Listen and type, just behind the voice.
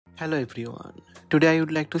Hello everyone. Today I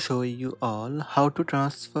would like to show you all how to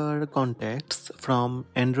transfer contacts from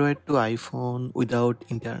Android to iPhone without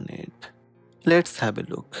internet. Let's have a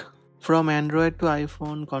look. From Android to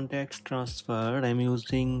iPhone contacts transfer, I'm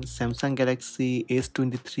using Samsung Galaxy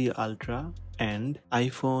S23 Ultra and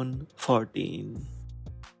iPhone 14.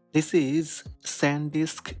 This is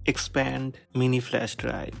SanDisk Expand Mini Flash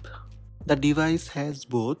Drive. The device has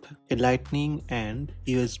both a Lightning and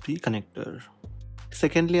USB connector.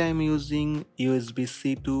 Secondly, I am using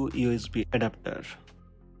USB-C to USB adapter.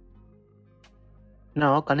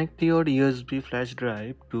 Now connect your USB flash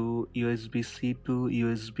drive to USB-C to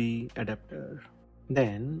USB adapter.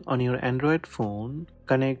 Then on your Android phone,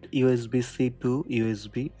 connect USB-C to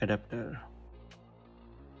USB adapter.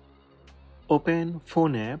 Open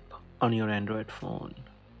Phone app on your Android phone.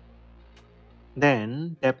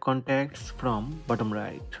 Then tap Contacts from bottom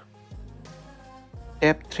right.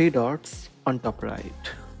 Tap three dots on top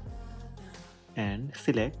right and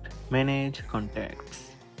select Manage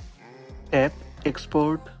Contacts. Tap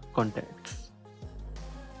Export Contacts.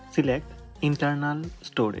 Select Internal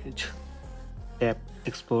Storage. Tap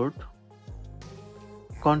Export.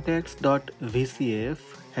 Contacts.vcf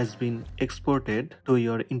has been exported to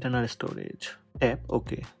your internal storage. Tap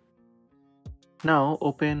OK. Now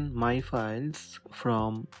open My Files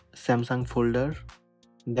from Samsung folder.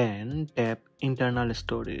 Then tap Internal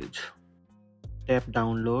Storage. Tap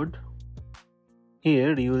Download.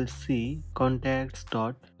 Here you will see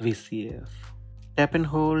contacts.vcf. Tap and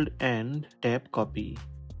hold and tap Copy.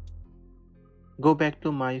 Go back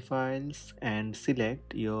to My Files and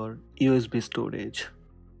select your USB storage.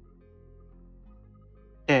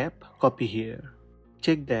 Tap Copy here.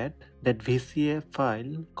 Check that VCF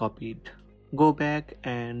file copied. Go back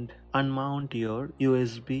and unmount your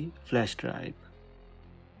USB flash drive.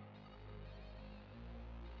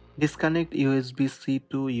 Disconnect USB-C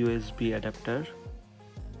to USB adapter.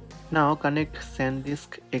 Now connect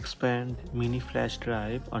SanDisk Expand Mini Flash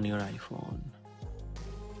Drive on your iPhone.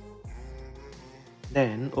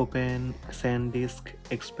 Then open SanDisk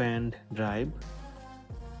Expand Drive.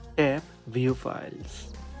 Tap View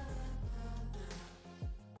Files.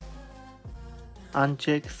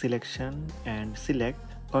 Uncheck Selection and select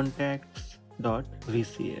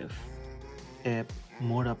contacts.vcf. Tap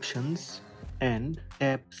More Options and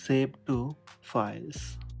tap Save to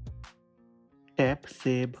Files. Tap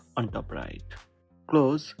Save on top right.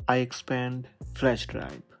 Close iExpand flash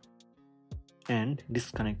drive and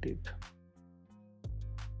disconnect it.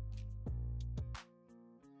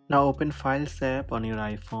 Now open Files app on your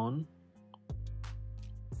iPhone.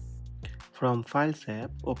 From Files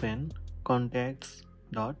app, open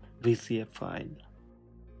contacts.vcf file.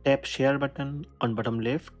 Tap Share button on bottom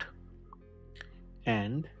left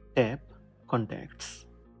and tap Contacts.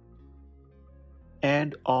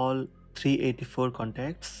 Add all 384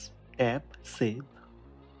 contacts. Tap Save.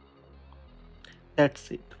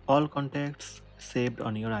 That's it. All contacts saved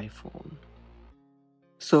on your iPhone.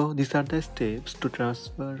 So these are the steps to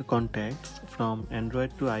transfer contacts from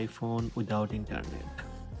Android to iPhone without internet.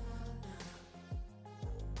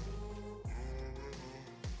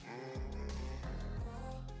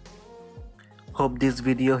 Hope this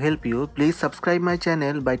video helped you. Please subscribe my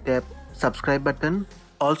channel by tap subscribe button.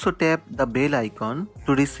 Also tap the bell icon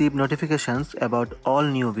to receive notifications about all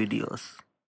new videos.